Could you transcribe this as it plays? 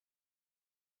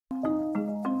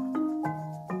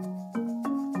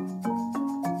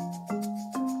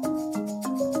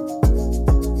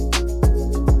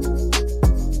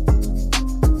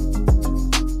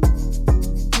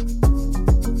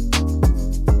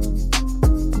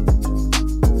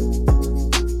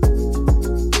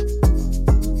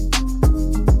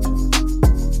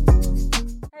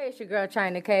girl,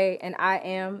 China K, and I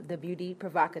am the Beauty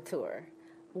Provocateur.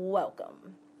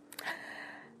 Welcome.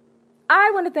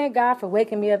 I want to thank God for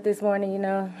waking me up this morning,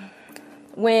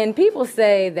 When people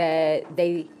say that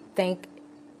they thank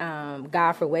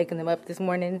God for waking them up this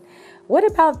morning, what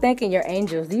about thanking your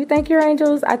angels? Do you thank your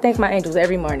angels? I thank my angels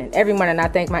every morning. Every morning I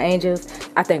thank my angels.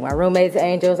 I thank my roommates'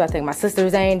 angels. I thank my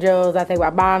sister's angels. I thank my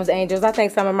mom's angels. I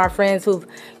thank some of my friends who've,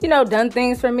 done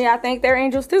things for me. I thank their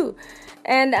angels too.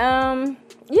 And,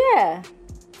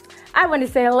 I want to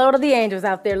say hello to the angels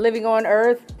out there living on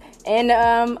earth and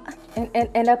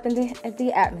up in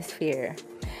the atmosphere.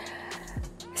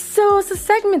 So it's a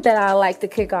segment that I like to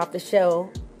kick off the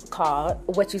show called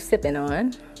What You Sippin'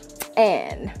 On.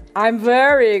 And I'm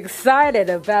very excited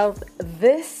about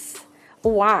this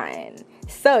wine.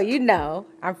 So,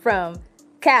 I'm from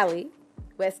Cali,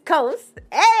 West Coast.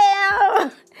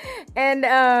 And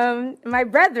my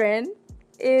brethren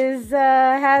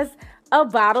has a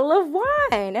bottle of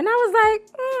wine. And I was like,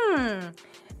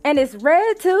 And it's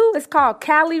red too. It's called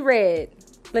Cali Red.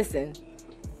 Listen,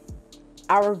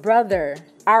 our brother,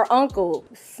 our uncle,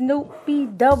 Snoopy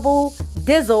Double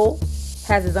Dizzle,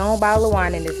 has his own bottle of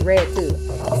wine and it's red too.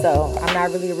 So I'm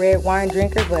not really a red wine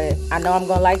drinker, but I know I'm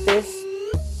gonna like this.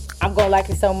 I'm gonna like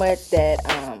it so much that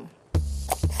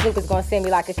Snoop is gonna send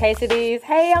me like a case of these.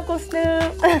 Hey, Uncle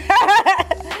Snoop.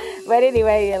 But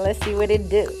anyway, let's see what it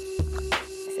do. It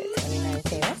said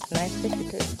 2019. That's a nice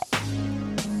picture too.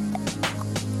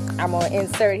 I'm gonna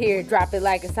insert here. Drop it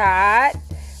like it's hot,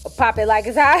 or pop it like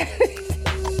it's hot.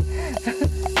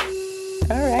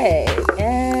 All right,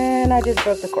 and I just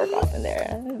broke the cork off in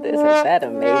there. This is that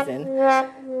amazing. Look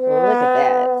at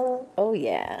that. Oh,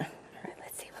 yeah. All right,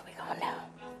 let's see where we're going now.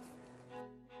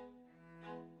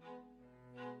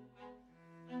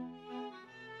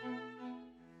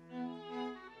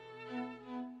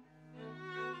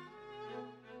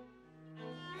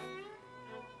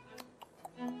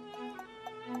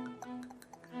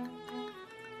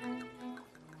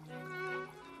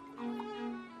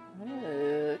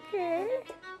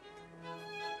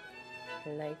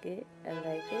 I like it.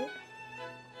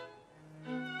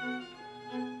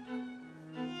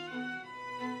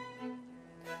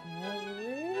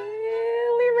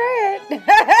 Really red.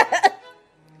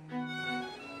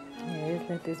 Let's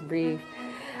let this breathe.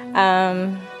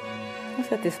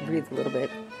 Let's let this breathe a little bit.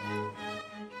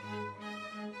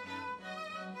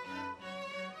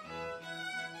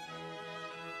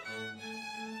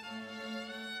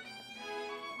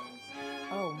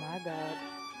 Oh my God.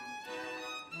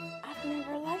 I've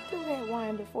never liked a red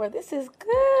wine before. This is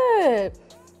good.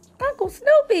 Uncle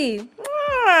Snoopy.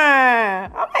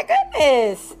 Oh my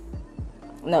goodness.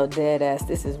 No, dead ass.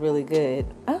 This is really good.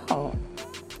 Oh,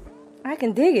 I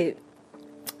can dig it.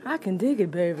 I can dig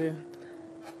it, baby.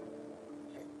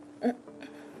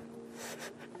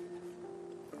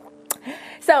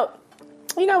 So,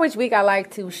 which week I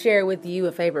like to share with you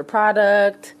a favorite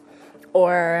product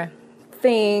or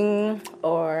thing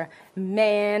or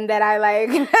man that I like.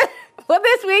 Well,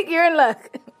 this week you're in luck.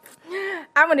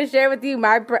 I'm going to share with you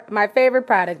my favorite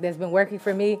product that's been working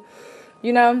for me.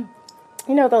 You know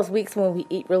those weeks when we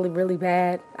eat really, really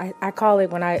bad. I call it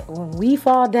when we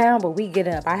fall down, but we get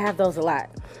up. I have those a lot.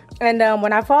 And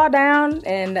when I fall down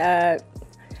and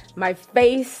my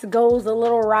face goes a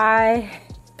little wry,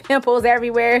 pimples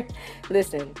everywhere.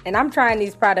 Listen, and I'm trying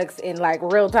these products in like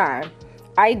real time.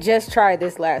 I just tried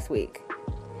this last week.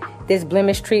 This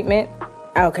blemish treatment.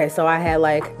 Okay, so I had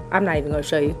I'm not even going to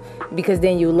show you because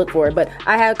then you look for it. But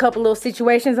I had a couple little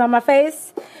situations on my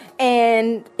face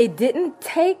and it didn't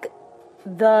take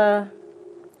the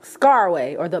scar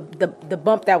away or the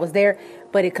bump that was there,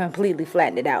 but it completely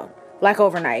flattened it out like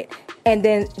overnight. And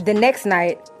then the next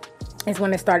night is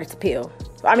when it started to peel.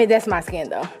 I mean, that's my skin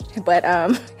though. But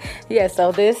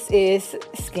so this is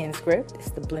Skin Script. It's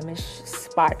the blemish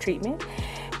spot treatment.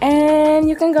 And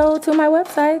you can go to my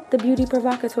website,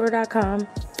 thebeautyprovocateur.com,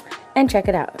 and check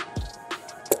it out.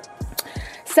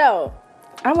 So,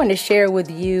 I want to share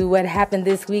with you what happened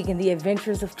this week in the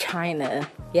Adventures of China.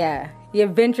 Yeah, the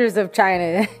Adventures of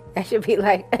China. That should be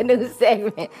like a new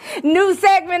segment. New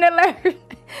segment alert.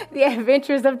 The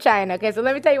Adventures of China. Okay, so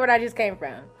let me tell you what I just came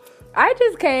from. I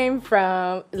just came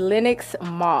from Lenox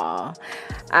Mall.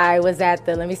 I was at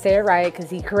let me say it right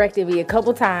because he corrected me a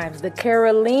couple times, the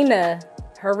Carolina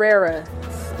Herrera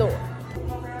store.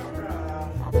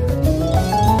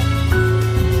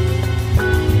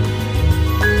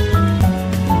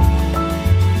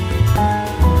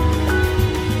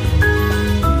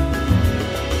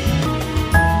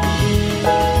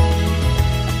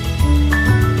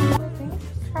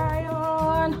 Try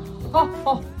on. Ho,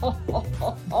 ho, ho, ho,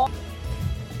 ho, ho.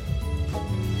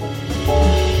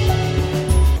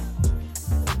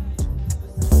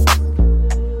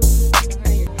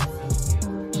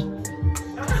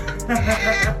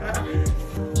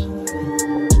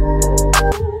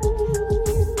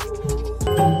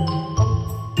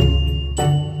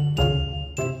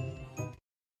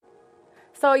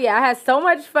 So yeah, I had so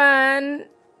much fun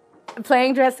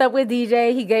playing dress up with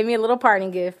DJ. He gave me a little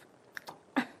parting gift.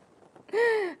 Look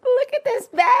at this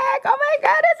bag. Oh my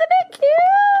God, isn't it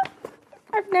cute?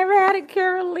 I've never had a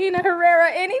Carolina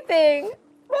Herrera anything.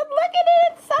 But look at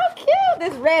it, it's so cute.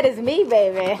 This red is me,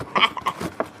 baby.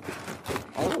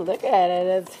 Oh, look at it,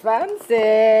 it's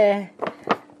fancy.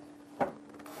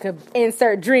 Could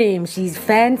insert dream. She's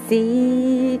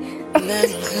fancy.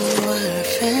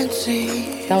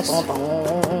 Fancy.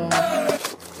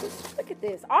 Look at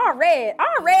this. All red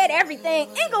everything.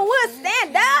 Inglewood,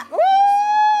 stand up.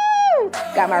 Woo!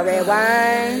 Got my red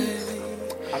wine.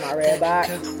 Got my red box.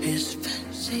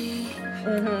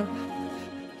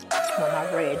 With my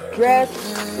red dress.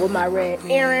 With my red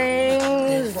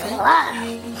earrings.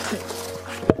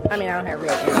 I mean, I don't have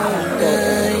red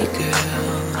earrings.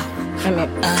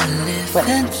 What?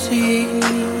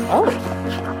 Oh.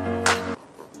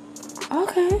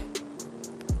 Okay.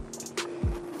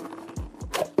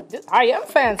 I am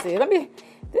fancy.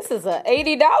 This is a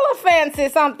 $80 fancy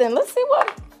something. Let's see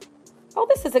what. Oh,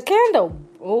 this is a candle.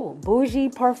 Oh, bougie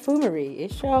perfumery.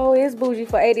 It sure is bougie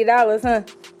for $80, huh?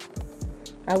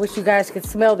 I wish you guys could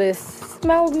smell this.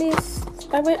 Smell this.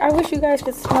 I wish you guys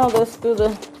could smell this through the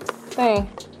thing.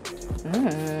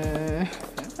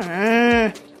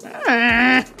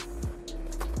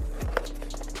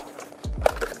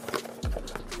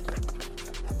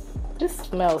 This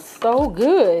smells so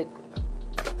good.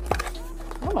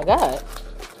 Oh my God.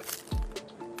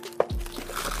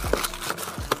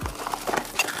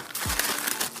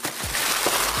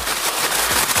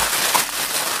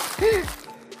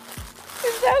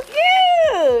 It's so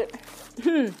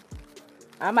cute.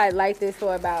 I might like this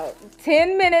for about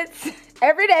 10 minutes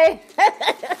every day.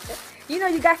 You know,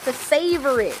 you got to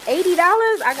savor it. $80,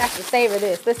 I got to savor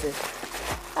this. Listen,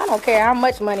 I don't care how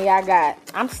much money I got.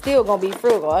 I'm still going to be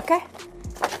frugal, okay?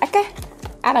 Okay?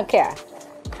 I don't care.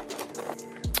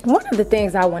 One of the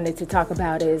things I wanted to talk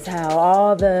about is how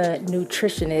all the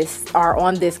nutritionists are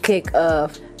on this kick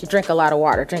of drink a lot of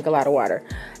water, drink a lot of water.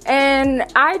 And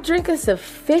I drink a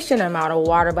sufficient amount of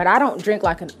water, but I don't drink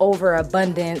like an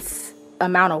overabundance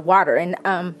amount of water. And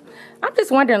I'm just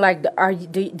wondering, like,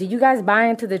 do you guys buy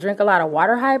into the drink a lot of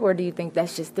water hype, or do you think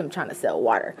that's just them trying to sell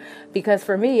water? Because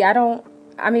for me,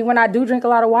 when I do drink a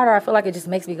lot of water, I feel like it just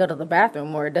makes me go to the bathroom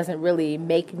more. It doesn't really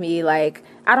make me I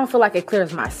don't feel like it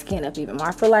clears my skin up even more.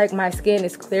 I feel like my skin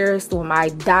is clearest when my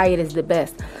diet is the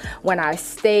best. When I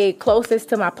stay closest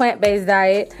to my plant-based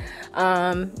diet,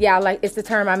 it's the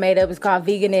term I made up. It's called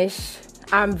veganish.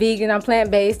 I'm vegan, I'm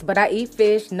plant-based, but I eat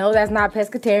fish. No, that's not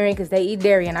pescatarian because they eat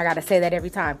dairy, and I got to say that every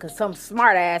time because some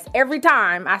smart ass, every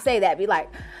time I say that, be like,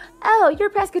 oh, you're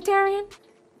pescatarian?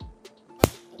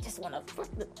 You just want to...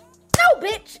 No,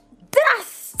 bitch! Did I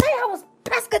say I was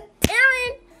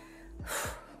pescatarian?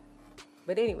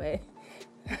 But anyway,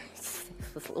 this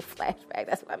was a little flashback.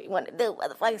 That's what I be wanting to do.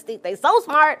 Motherfuckers think they so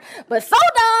smart, but so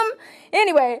dumb.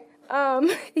 Anyway,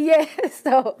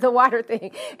 so the water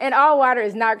thing. And all water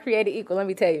is not created equal, let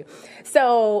me tell you.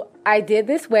 So I did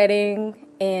this wedding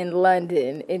in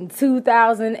London in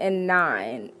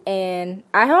 2009. And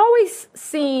I had always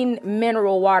seen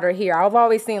mineral water here. I've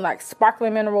always seen like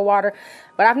sparkling mineral water,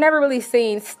 but I've never really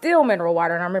seen still mineral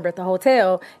water. And I remember at the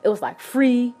hotel, it was like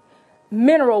free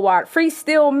mineral water, free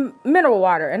still mineral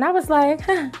water. And I was like,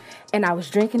 and I was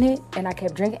drinking it, and I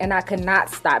kept drinking, and I could not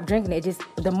stop drinking it. Just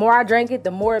the more I drank it,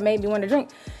 the more it made me want to drink.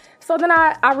 So then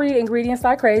I read ingredients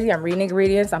like crazy. I'm reading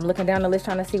ingredients. I'm looking down the list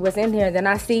trying to see what's in here. And then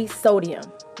I see sodium,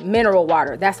 mineral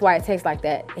water. That's why it tastes like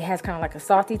that. It has kind of like a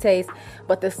salty taste,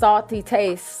 but the salty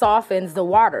taste softens the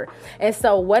water. And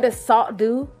so what does salt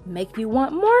do? Make you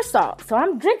want more salt. So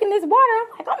I'm drinking this water. I'm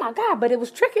like, oh my God, but it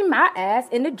was tricking my ass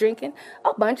into drinking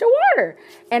a bunch of water.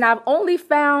 And I've only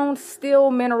found still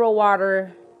mineral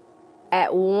water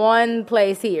at one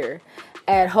place here.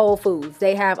 At Whole Foods.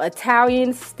 They have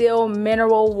Italian still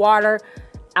mineral water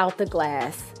out the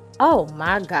glass. Oh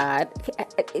my God.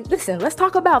 Listen, let's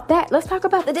talk about that. Let's talk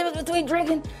about the difference between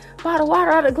drinking bottled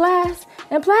water out of glass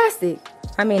and plastic.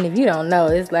 I mean, if you don't know,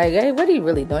 it's like, hey, what are you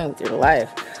really doing with your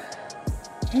life?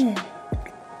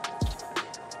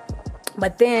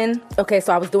 But then,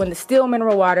 so I was doing the still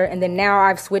mineral water, and then now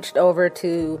I've switched over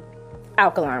to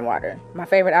alkaline water. My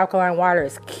favorite alkaline water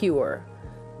is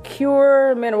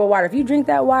Cure mineral water. If you drink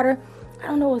that water, I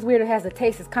don't know what's weird. It has a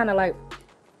taste. It's kind of like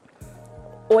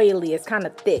oily. It's kind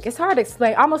of thick. It's hard to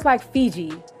explain. Almost like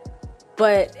Fiji.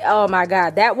 But oh my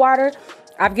God, that water,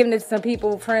 I've given it to some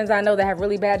people, friends I know that have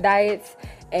really bad diets,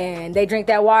 and they drink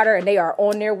that water and they are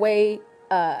on their way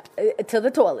to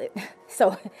the toilet.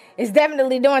 So it's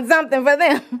definitely doing something for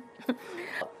them.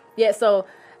 Yeah, so,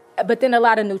 but then a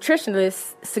lot of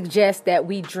nutritionists suggest that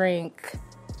we drink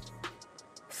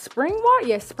spring water?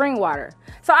 Yes, spring water.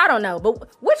 So I don't know, but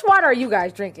which water are you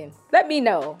guys drinking? Let me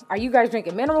know. Are you guys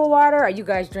drinking mineral water? Are you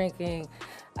guys drinking,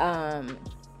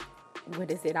 what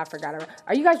is it? I forgot.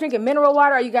 Are you guys drinking mineral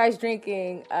water? Are you guys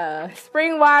drinking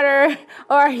spring water?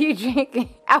 Or are you drinking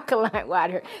alkaline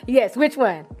water? Yes, which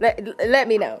one? Let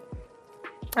me know.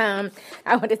 I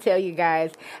want to tell you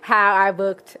guys how I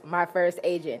booked my first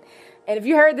agent. And if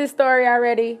you heard this story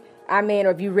already,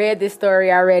 or if you read this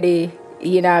story already,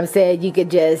 you know what I'm saying, you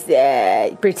could just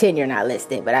pretend you're not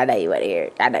listening, but I know you want to hear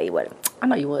it. I know you want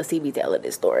to see me telling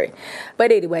this story.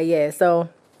 But anyway, yeah, so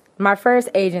my first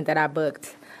agent that I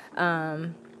booked,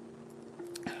 I'm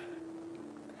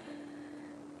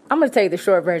going to tell you the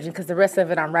short version because the rest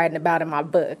of it I'm writing about in my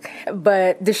book.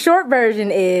 But the short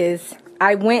version is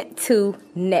I went to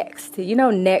Next. You know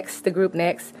Next, the group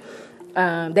Next?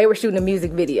 They were shooting a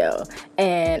music video,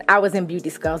 and I was in beauty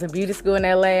school. I was in beauty school in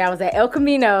LA. I was at El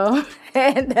Camino,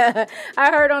 and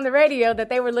I heard on the radio that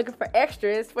they were looking for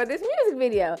extras for this music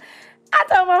video. I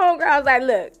told my homegirl, I was like,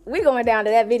 look, we going down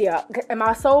to that video. And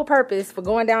my sole purpose for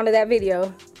going down to that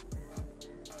video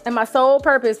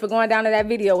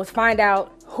was find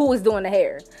out who was doing the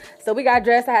hair. So we got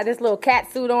dressed. I had this little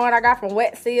cat suit on I got from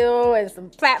Wet Seal and some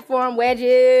platform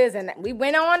wedges, and we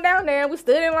went on down there. We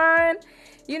stood in line.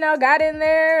 You know, got in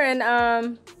there,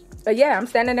 and but yeah, I'm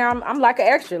standing there. I'm like an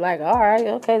extra, like, all right,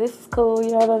 okay, this is cool.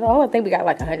 You know, I think we got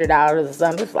like $100 or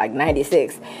something. It's like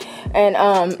 96, and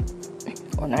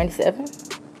or 97.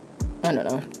 I don't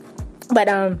know, but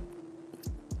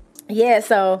yeah.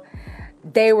 So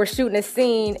they were shooting a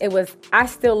scene. It was "I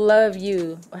Still Love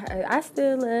You." I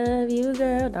still love you,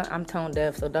 girl. I'm tone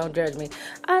deaf, so don't judge me.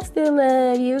 I still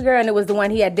love you, girl. And it was the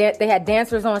one they had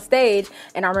dancers on stage,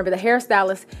 and I remember the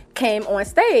hairstylist came on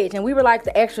stage, and we were like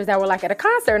the extras that were like at a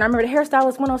concert. And I remember the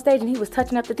hairstylist went on stage, and he was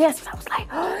touching up the dancers. I was like,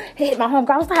 oh, he hit my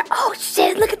homegirl. I was like, oh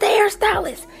shit, look at the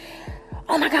hairstylist.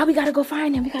 Oh my God, we gotta go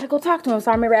find him. We gotta go talk to him. So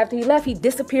I remember after he left, he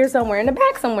disappeared somewhere in the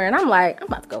back somewhere, and I'm like, I'm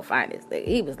about to go find this thing.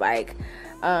 He was like,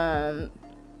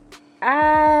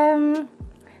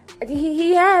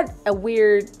 he had a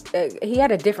weird, he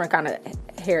had a different kind of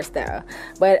hairstyle,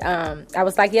 but I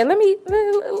was like, yeah,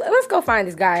 let's go find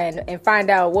this guy and find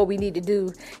out what we need to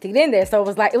do to get in there. So it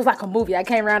was like a movie. I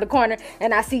came around the corner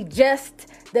and I see just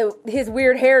his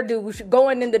weird hairdo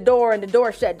going in the door, and the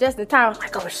door shut just in time. I'm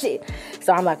like, oh shit.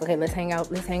 So I'm like, okay, let's hang out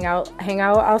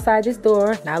outside this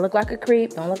door. Not look like a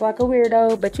creep, don't look like a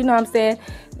weirdo, but you know what I'm saying?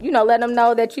 You know, let them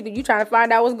know that you trying to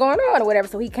find out what's going on or whatever.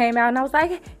 So he came out and I was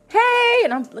like, hey,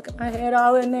 and I'm looking at my head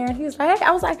all in there. And he was like, hey,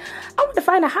 I was like, I want to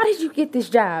find out, how did you get this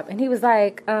job? And he was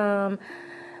like,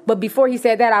 but before he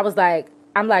said that,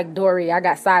 I'm like, Dory, I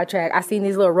got sidetracked. I seen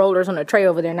these little rollers on the tray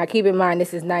over there. Now, keep in mind,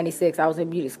 this is 96. I was in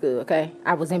beauty school, okay?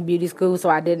 I was in beauty school, so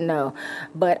I didn't know.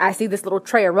 But I see this little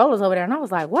tray of rollers over there, and I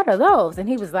was like, what are those? And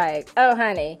he was like, oh,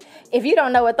 honey, if you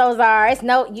don't know what those are,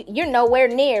 you're nowhere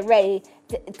near ready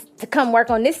to come work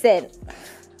on this set.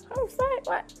 I was like,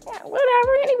 what? Yeah,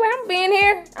 whatever. Anyway, I'm being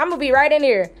here. I'm going to be right in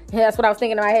here. Yeah, that's what I was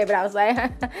thinking in my head, but I was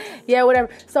like, yeah, whatever.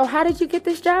 So how did you get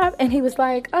this job? And he was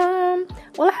like, well,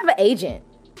 I have an agent.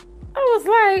 I was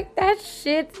like, that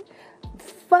shit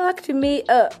fucked me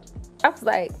up. I was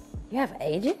like, you have an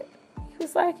agent? He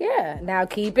was like, yeah. Now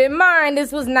keep in mind,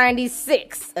 this was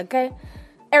 96, okay?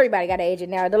 Everybody got an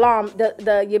agent now.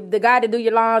 The guy to do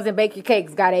your lawns and bake your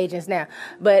cakes got agents now.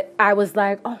 But I was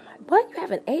like, oh my, what? You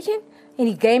have an agent? And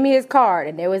he gave me his card,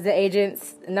 and there was the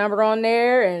agent's number on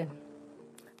there, and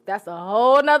that's a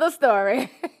whole nother story.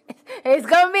 It's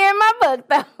gonna be in my book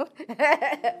though.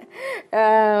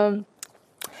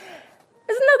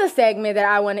 There's another segment that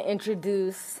I want to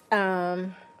introduce.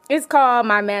 It's called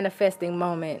My Manifesting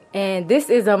Moment. And this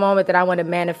is a moment that I want to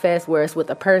manifest where it's with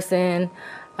a person,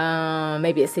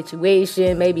 maybe a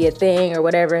situation, maybe a thing or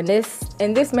whatever. In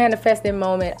this manifesting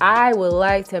moment, I would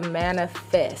like to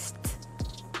manifest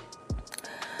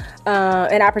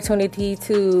an opportunity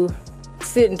to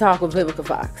sit and talk with Vivica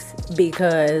Fox,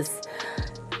 because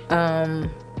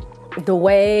the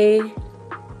way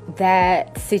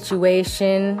that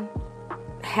situation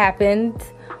happened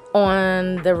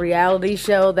on the reality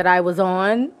show that I was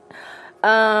on,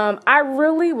 I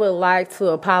really would like to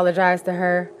apologize to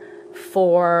her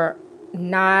for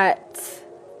not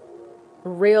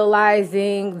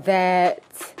realizing that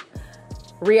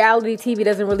reality TV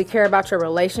doesn't really care about your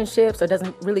relationships, or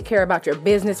doesn't really care about your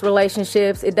business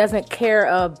relationships. It doesn't care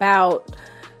about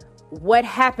what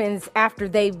happens after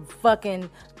they fucking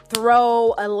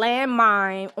throw a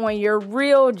landmine on your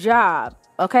real job,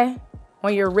 okay?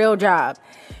 On your real job.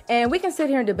 And we can sit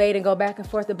here and debate and go back and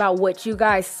forth about what you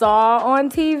guys saw on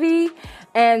TV,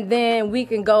 and then we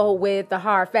can go with the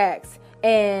hard facts.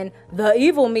 And the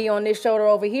evil me on this shoulder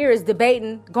over here is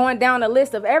debating, going down a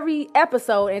list of every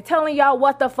episode and telling y'all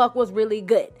what the fuck was really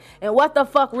good and what the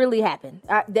fuck really happened.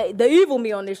 The evil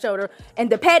me on this shoulder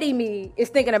and the petty me is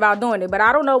thinking about doing it, but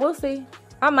I don't know. We'll see.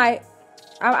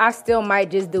 I still might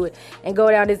just do it and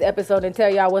go down this episode and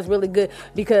tell y'all what's really good,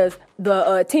 because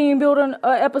the team building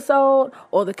episode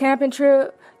or the camping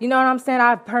trip, you know what I'm saying? I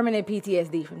have permanent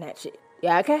PTSD from that shit.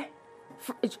 Yeah, okay?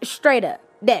 Straight up.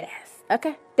 Dead ass.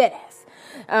 Okay? Dead ass.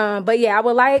 But yeah, I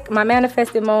would like my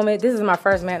manifested moment. This is my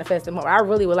first manifested moment. I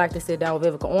really would like to sit down with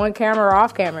Vivica on camera or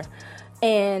off camera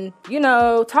and,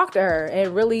 talk to her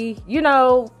and really,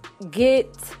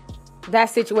 get that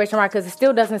situation right, because it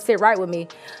still doesn't sit right with me.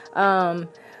 And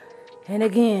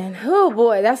again, oh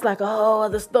boy, that's like a whole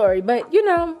other story. But,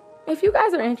 if you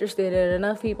guys are interested and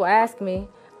enough people ask me,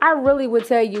 I really would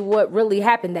tell you what really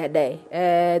happened that day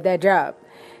at that job.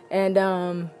 And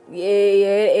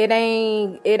it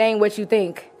ain't what you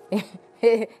think.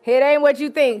 It ain't what you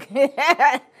think.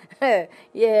 Let's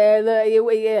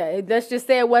just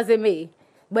say it wasn't me,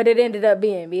 but it ended up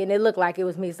being me, and it looked like it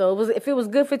was me. So if it was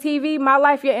good for TV, my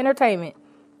life, your entertainment.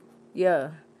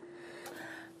 Yeah.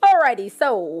 Alrighty,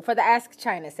 so for the Ask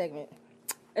China segment,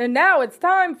 and now it's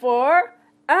time for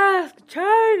Ask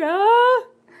China.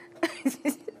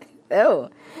 Oh.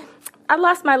 I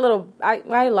lost my little. I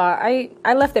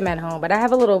left them at home, but I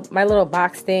have my little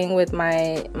box thing with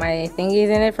my thingies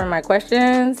in it for my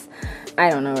questions. I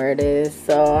don't know where it is,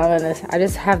 so I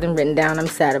just have them written down. I'm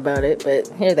sad about it, but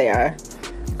here they are.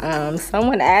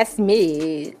 Someone asked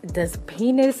me, does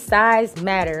penis size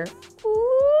matter?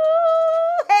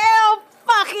 Ooh, hell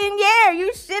fucking yeah!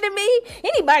 You shitting me?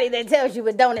 Anybody that tells you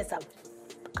it don't, it's a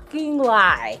fucking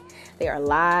lie. They are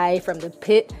live from the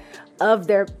pit.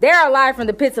 They're alive from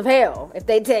the pits of hell if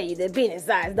they tell you that penis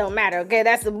size don't matter, okay?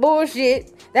 That's some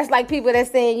bullshit. That's like people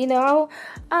that's saying, if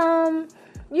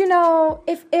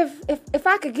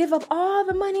I could give up all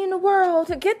the money in the world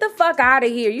to get the fuck out of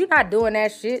here. You're not doing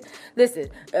that shit. Listen,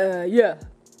 yeah,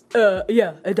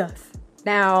 it does.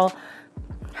 Now,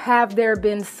 have there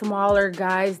been smaller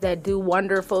guys that do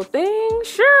wonderful things?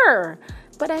 Sure.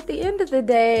 But at the end of the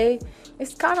day,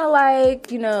 it's kind of like,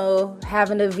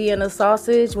 having a Vienna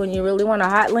sausage when you really want a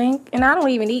hot link. And I don't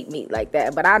even eat meat like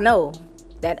that, but I know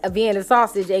that a Vienna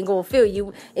sausage ain't gonna fill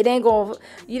you. You ain't gonna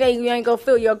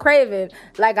fill your craving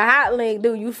like a hot link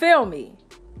do. You feel me?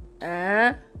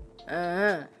 Yeah.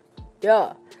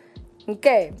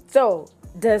 Okay, so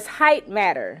does height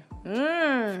matter?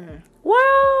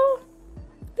 Well,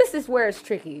 this is where it's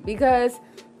tricky, because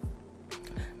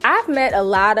I've met a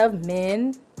lot of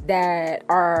men that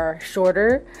are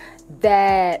shorter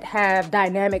that have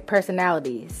dynamic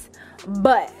personalities,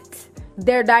 but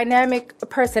their dynamic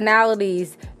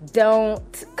personalities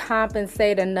don't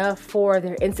compensate enough for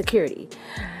their insecurity.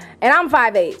 And I'm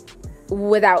 5'8"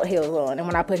 without heels on, and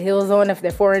when I put heels on, if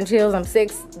they're 4-inch heels, I'm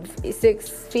 6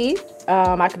 feet.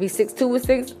 I could be 6'2" with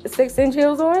 6-inch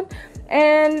heels on,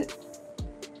 and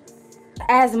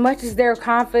as much as they're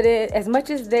confident,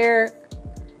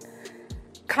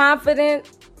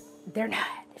 they're not,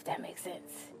 if that makes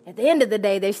sense. At the end of the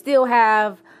day, they still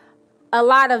have, a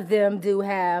lot of them do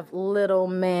have little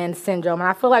man syndrome. And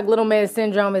I feel like little man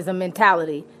syndrome is a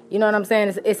mentality. You know what I'm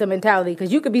saying? It's a mentality,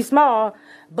 because you could be small,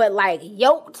 but like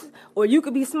yoked, or you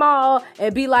could be small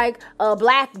and be like a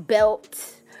black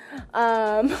belt.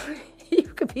 You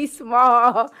could be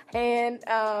small and,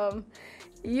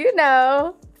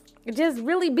 just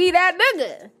really be that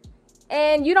nigga.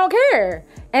 And you don't care.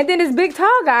 And then there's big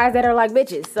tall guys that are like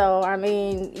bitches. So,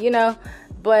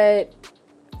 but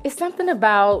it's something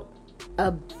about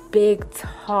a big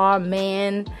tall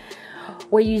man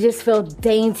where you just feel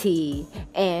dainty.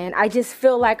 And I just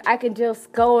feel like I can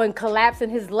just go and collapse in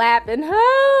his lap and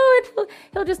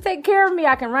he'll just take care of me.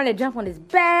 I can run and jump on his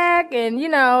back, and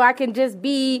I can just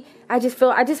be, I just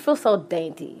feel so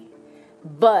dainty.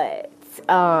 But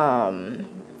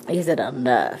is it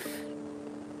enough?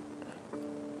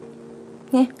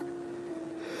 Yeah.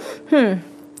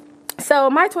 So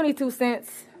my 22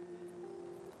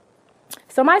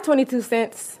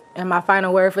 cents and my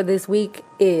final word for this week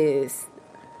is,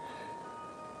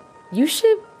 you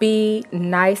should be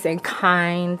nice and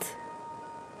kind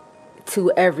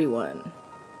to everyone.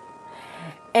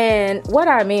 And what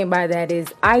I mean by that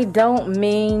is, I don't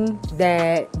mean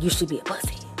that you should be a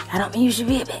pussy. I don't mean you should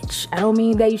be a bitch. I don't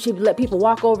mean that you should let people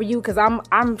walk over you, because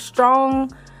I'm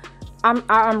strong.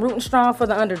 I'm rooting strong for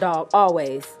the underdog,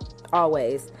 always.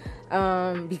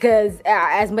 Because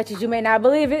as much as you may not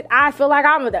believe it, I feel like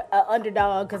I'm an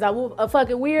underdog because I'm a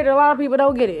fucking weird. A lot of people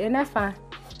don't get it, and that's fine.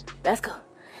 That's cool.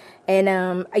 And,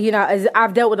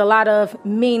 I've dealt with a lot of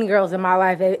mean girls in my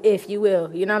life, if you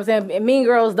will. You know what I'm saying? And mean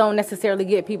girls don't necessarily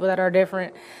get people that are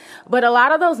different. But a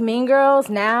lot of those mean girls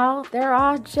now, they're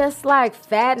all just like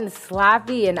fat and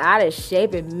sloppy and out of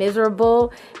shape and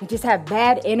miserable and just have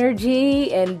bad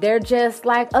energy. And they're just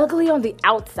like ugly on the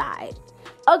outside,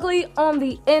 ugly on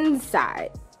the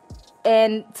inside.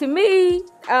 And to me,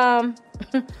 I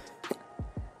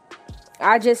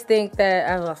just think that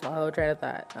I lost my whole train of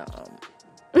thought.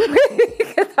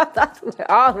 Because I thought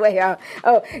all the way out.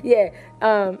 Oh, yeah.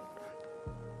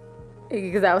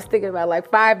 Because I was thinking about like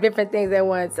 5 different things at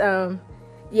once. And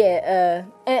a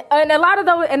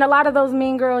lot of those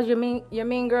mean girls, your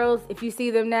mean girls, if you see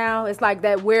them now, it's like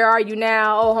that. Where are you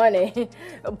now? Oh, honey,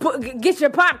 get your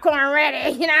popcorn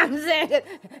ready. You know what I'm saying?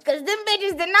 Because them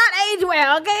bitches did not age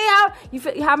well. Okay,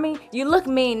 you look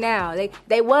mean now.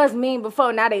 They was mean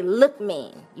before. Now they look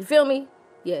mean. You feel me?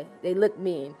 Yeah, they look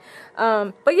mean.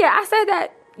 But yeah, I said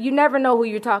that. You never know who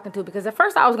you're talking to, because at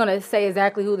first I was going to say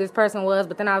exactly who this person was,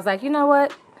 but then I was like, you know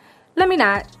what? Let me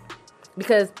not,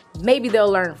 because maybe they'll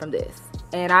learn from this,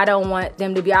 and I don't want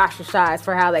them to be ostracized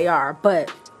for how they are.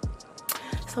 But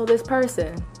so this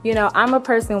person, I'm a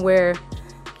person where,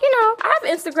 I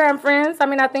have Instagram friends. I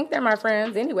mean, I think they're my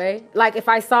friends anyway. Like, if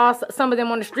I saw some of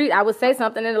them on the street, I would say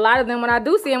something. And a lot of them, when I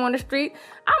do see them on the street,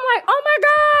 I'm like, oh my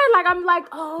God. Like, I'm like,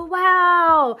 oh,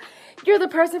 wow. You're the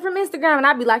person from Instagram. And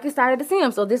I'd be like excited to see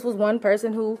them. So this was one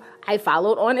person who I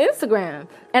followed on Instagram.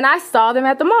 And I saw them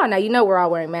at the mall. Now, we're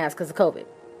all wearing masks because of COVID.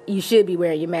 You should be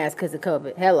wearing your mask because of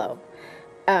COVID. Hello.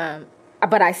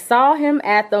 But I saw him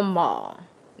at the mall.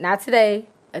 Not today.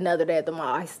 Another day at the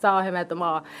mall. I saw him at the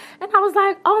mall. And I was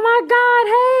like, oh my God,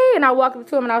 hey. And I walked up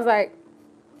to him and I was like,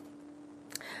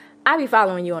 I be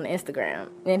following you on Instagram.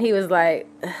 And he was like,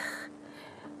 ugh.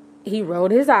 He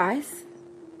rolled his eyes.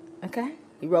 Okay?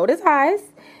 He rolled his eyes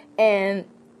and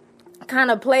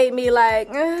kind of played me like,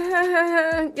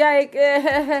 I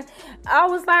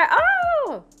was like,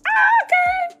 oh,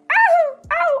 okay.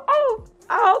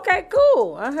 Oh, okay,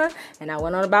 cool. And I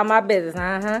went on about my business.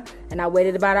 And I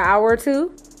waited about an hour or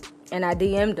two, and I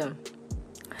DM'd him.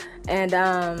 And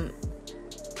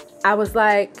I was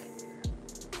like,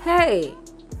 hey,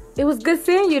 it was good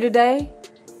seeing you today.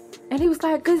 And he was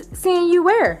like, good seeing you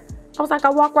where? I was like, I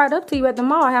walked right up to you at the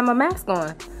mall. I had my mask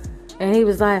on. And he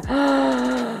was like,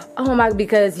 oh my,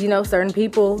 because, certain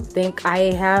people think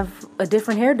I have a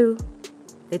different hairdo.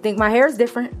 They think my hair is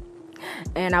different.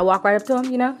 And I walk right up to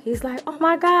him, He's like, oh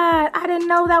my God, I didn't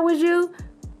know that was you.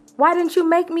 Why didn't you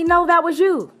make me know that was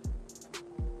you?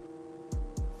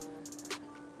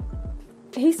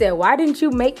 He said, why didn't you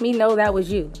make me know that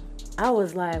was you? I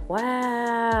was like,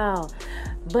 wow.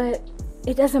 But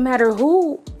it doesn't matter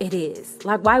who it is.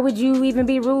 Like, why would you even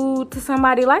be rude to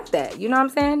somebody like that? You know what I'm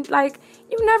saying? Like,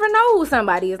 you never know who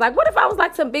somebody is. Like, what if I was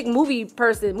like some big movie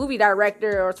person, movie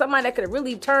director, or somebody that could have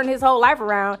really turned his whole life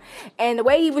around, and the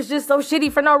way he was just so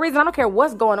shitty for no reason. I don't care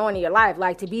what's going on in your life.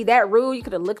 Like, to be that rude, you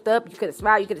could have looked up, you could have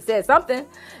smiled, you could have said something.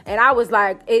 And I was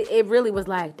like, it really was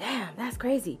like, damn, that's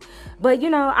crazy. But,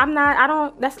 I'm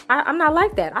not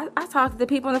like that. I talk to the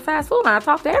people in the fast food line. I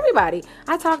talk to everybody.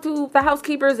 I talk to the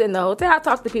housekeepers in the hotel. I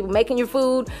talk to people making your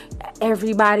food.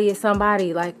 Everybody is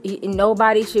somebody. Like,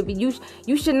 nobody should be, you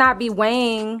should not be weighing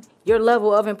your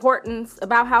level of importance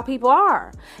about how people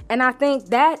are. And I think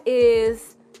that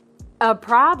is a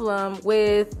problem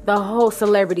with the whole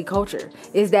celebrity culture,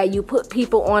 is that you put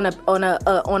people on a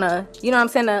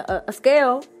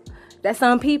scale that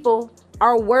some people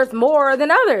are worth more than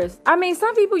others. I mean,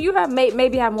 some people you have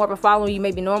maybe have more of a following, you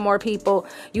maybe know more people,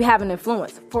 you have an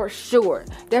influence, for sure.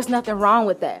 There's nothing wrong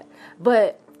with that.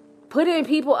 But putting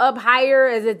people up higher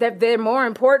as if they're more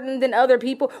important than other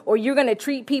people, or you're going to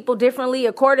treat people differently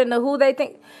according to who they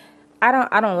think. I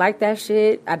don't like that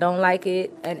shit. I don't like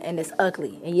it. And it's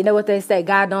ugly. And you know what they say?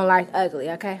 God don't like ugly,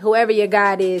 okay? Whoever your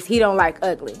God is, he don't like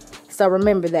ugly. So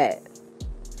remember that.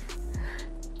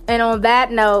 And on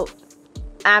that note,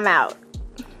 I'm out.